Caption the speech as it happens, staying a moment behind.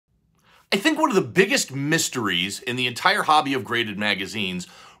I think one of the biggest mysteries in the entire hobby of graded magazines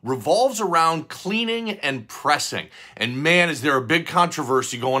revolves around cleaning and pressing. And man, is there a big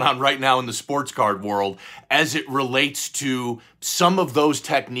controversy going on right now in the sports card world as it relates to some of those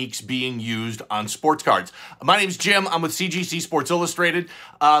techniques being used on sports cards. My name's Jim. I'm with CGC Sports Illustrated.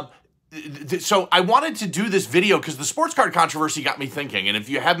 So I wanted to do this video because the sports card controversy got me thinking. And if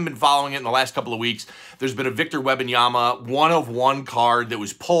you haven't been following it in the last couple of weeks, there's been a Victor Wembanyama 1-of-1 card that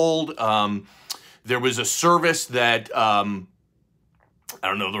was pulled. There was a service that, I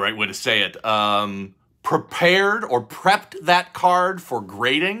don't know the right way to say it, prepared or prepped that card for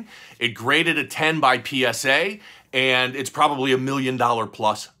grading. It graded a 10 by PSA, and it's probably $1 million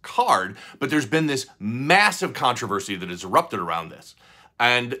plus card. But there's been this massive controversy that has erupted around this.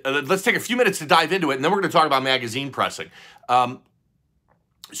 And let's take a few minutes to dive into it, and then we're going to talk about magazine pressing.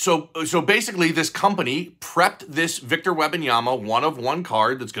 So basically, this company prepped this Victor Wembanyama 1-of-1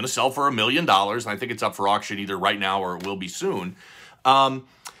 card that's going to sell for $1 million. And I think it's up for auction either right now or it will be soon. And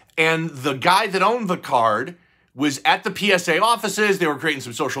the guy that owned the card was at the PSA offices. They were creating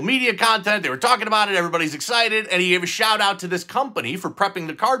some social media content. They were talking about it. Everybody's excited. And he gave a shout out to this company for prepping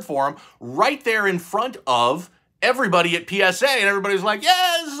the card for him right there in front of everybody at PSA. And everybody was like,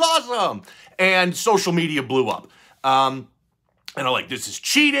 yeah, this is awesome. And social media blew up. And I'm like, this is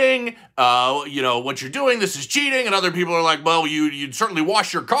cheating. You know, what you're doing, this is cheating. And other people are like, well, you'd certainly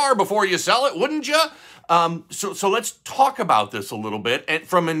wash your car before you sell it, wouldn't you? So let's talk about this a little bit and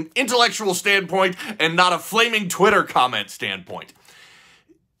from an intellectual standpoint and not a flaming Twitter comment standpoint.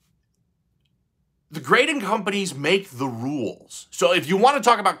 The grading companies make the rules. So if you want to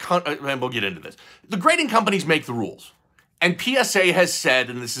talk about, and we'll get into this, the grading companies make the rules. And PSA has said,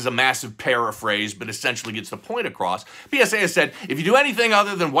 and this is a massive paraphrase, but essentially gets the point across, PSA has said, if you do anything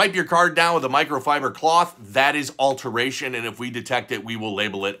other than wipe your card down with a microfiber cloth, that is alteration, and if we detect it, we will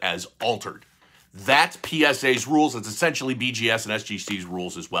label it as altered. That's PSA's rules. It's essentially BGS and SGC's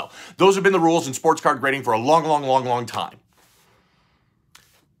rules as well. Those have been the rules in sports card grading for a long time.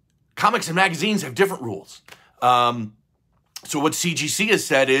 Comics and magazines have different rules. So what CGC has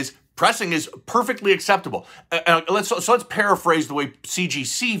said is pressing is perfectly acceptable. So let's paraphrase the way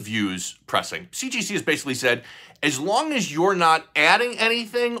CGC views pressing. CGC has basically said, as long as you're not adding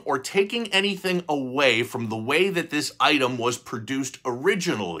anything or taking anything away from the way that this item was produced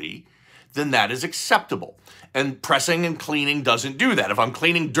originally, then that is acceptable. And pressing and cleaning doesn't do that. If I'm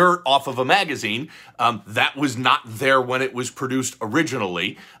cleaning dirt off of a magazine, that was not there when it was produced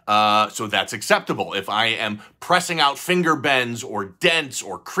originally, so that's acceptable. If I am pressing out finger bends or dents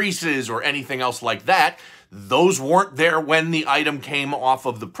or creases or anything else like that, those weren't there when the item came off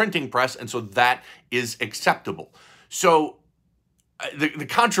of the printing press, and so that is acceptable. So the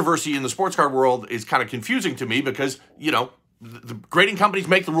controversy in the sports card world is kind of confusing to me because, you know, the grading companies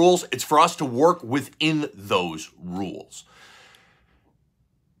make the rules. It's for us to work within those rules.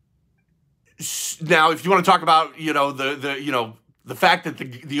 Now, if you want to talk about, you know, the fact that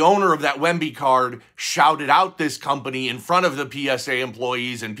the owner of that Wemby card shouted out this company in front of the PSA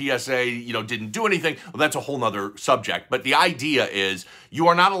employees and PSA, you know, didn't do anything, well, that's a whole nother subject. But the idea is you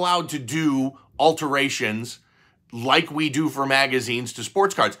are not allowed to do alterations like we do for magazines to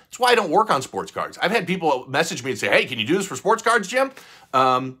sports cards. That's why I don't work on sports cards. I've had people message me and say, hey, can you do this for sports cards, Jim?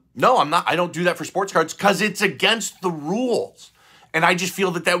 No, I'm not. I don't do that for sports cards because it's against the rules. And I just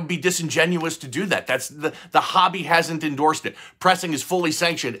feel that that would be disingenuous to do that. That's the hobby hasn't endorsed it. Pressing is fully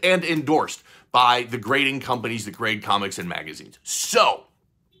sanctioned and endorsed by the grading companies that grade comics and magazines. So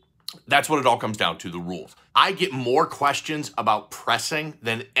that's what it all comes down to, the rules. I get more questions about pressing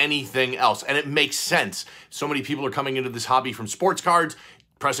than anything else, and it makes sense. So many people are coming into this hobby from sports cards.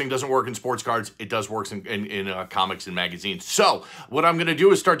 Pressing doesn't work in sports cards. It does work in comics and magazines. So what I'm going to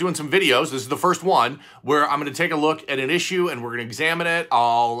do is start doing some videos. This is the first one where I'm going to take a look at an issue and we're going to examine it.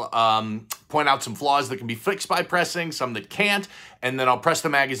 I'll point out some flaws that can be fixed by pressing, some that can't, and then I'll press the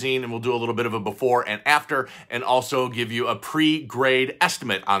magazine and we'll do a little bit of a before and after and also give you a pre-grade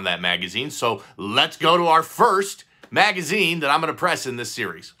estimate on that magazine. So let's go to our first magazine that I'm going to press in this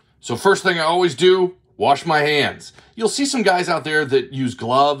series. So first thing I always do, wash my hands. You'll see some guys out there that use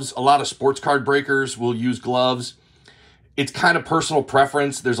gloves. A lot of sports card breakers will use gloves. It's kind of personal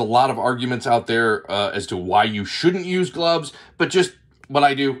preference. There's a lot of arguments out there as to why you shouldn't use gloves, but just what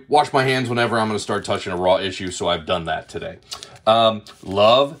I do, wash my hands whenever I'm going to start touching a raw issue, so I've done that today.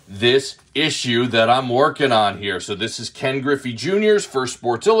 Love this issue that I'm working on here. So this is Ken Griffey Jr.'s first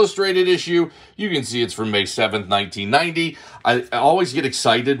Sports Illustrated issue. You can see it's from May 7th, 1990. I always get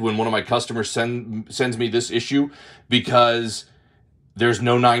excited when one of my customers sends me this issue because there's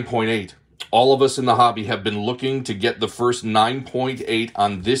no 9.8 All of us in the hobby have been looking to get the first 9.8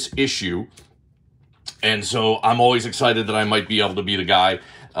 on this issue. And so I'm always excited that I might be able to be the guy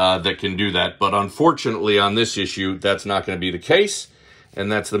that can do that. But unfortunately on this issue, that's not going to be the case. And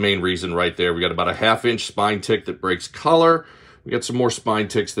that's the main reason right there. We got about a 1/2 inch spine tick that breaks color. We got some more spine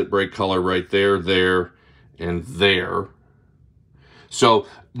ticks that break color right there, there, and there. So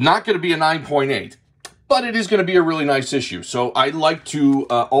not going to be a 9.8. But it is going to be a really nice issue. So I like to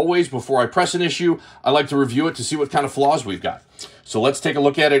always, before I press an issue, I like to review it to see what kind of flaws we've got. So let's take a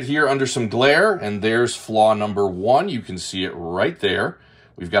look at it here under some glare. And there's flaw number 1. You can see it right there.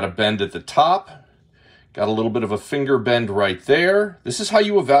 We've got a bend at the top. Got a little bit of a finger bend right there. This is how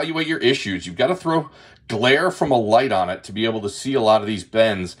you evaluate your issues. You've got to throw glare from a light on it to be able to see a lot of these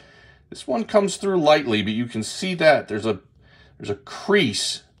bends. This one comes through lightly, but you can see that there's a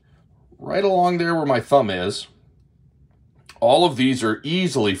crease right along there where my thumb is. All of these are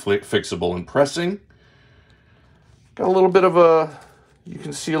easily fixable in pressing. Got a little bit of a, you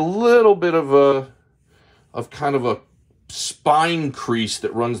can see a little bit of kind of a spine crease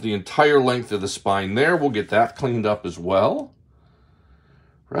that runs the entire length of the spine there. We'll get that cleaned up as well.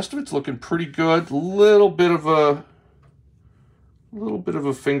 Rest of it's looking pretty good. Little bit of a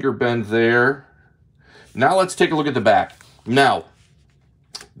finger bend there. Now let's take a look at the back. Now,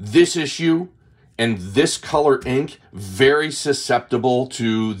 this issue and this color ink, very susceptible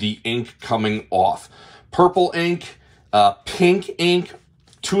to the ink coming off. Purple ink, pink ink,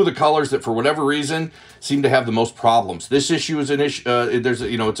 2 of the colors that for whatever reason seem to have the most problems. This issue is an issue,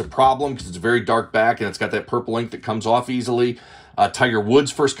 it's a problem because it's a very dark back and it's got that purple ink that comes off easily. Tiger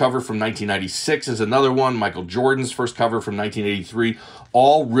Woods' first cover from 1996 is another one. Michael Jordan's first cover from 1983.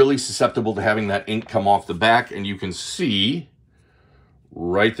 All really susceptible to having that ink come off the back, and you can see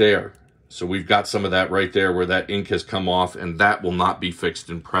right there. So we've got some of that right there where that ink has come off, and that will not be fixed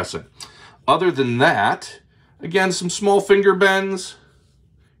in pressing. Other than that, again, some small finger bends.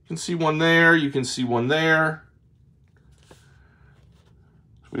 You can see one there, you can see one there.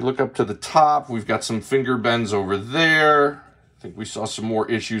 If we look up to the top, we've got some finger bends over there. I think we saw some more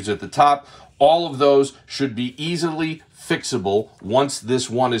issues at the top. All of those should be easily fixable once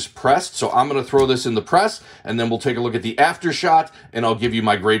this one is pressed. So I'm going to throw this in the press, and then we'll take a look at the after shot, and I'll give you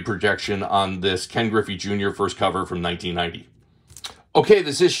my grade projection on this Ken Griffey Jr. first cover from 1990. Okay,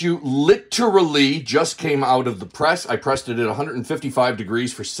 this issue literally just came out of the press. I pressed it at 155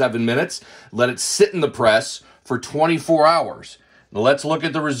 degrees for 7 minutes, let it sit in the press for 24 hours. Now let's look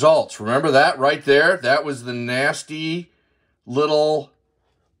at the results. Remember that right there? That was the nasty little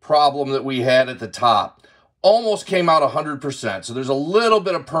problem that we had at the top. Almost came out 100%. So there's a little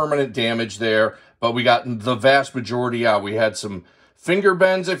bit of permanent damage there, but we got the vast majority out. We had some finger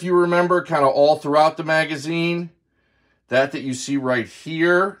bends, if you remember, kind of all throughout the magazine. That you see right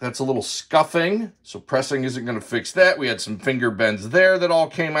here, that's a little scuffing. So pressing isn't going to fix that. We had some finger bends there that all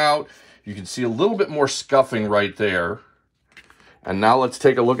came out. You can see a little bit more scuffing right there. And now let's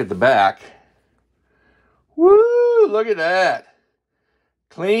take a look at the back. Woo, look at that.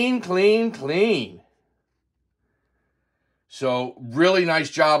 Clean, clean, clean. So really nice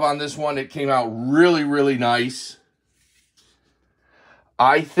job on this one. It came out really, really nice.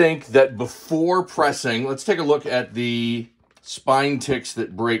 I think that before pressing, let's take a look at the spine ticks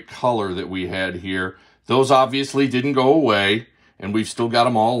that break color that we had here. Those obviously didn't go away, and we've still got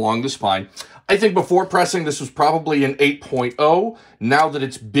them all along the spine. I think before pressing, this was probably an 8.0. Now that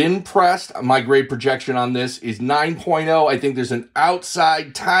it's been pressed, my grade projection on this is 9.0. I think there's an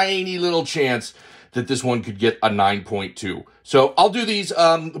outside tiny little chance that this one could get a 9.2. So I'll do these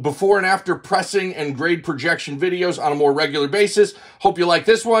before and after pressing and grade projection videos on a more regular basis. Hope you like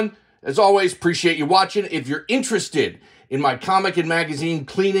this one. As always, appreciate you watching. If you're interested in my comic and magazine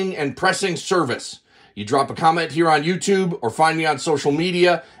cleaning and pressing service, you drop a comment here on YouTube or find me on social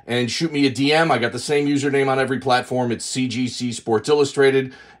media and shoot me a DM. I got the same username on every platform. It's CGC Sports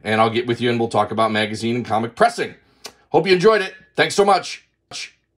Illustrated, and I'll get with you and we'll talk about magazine and comic pressing. Hope you enjoyed it. Thanks so much.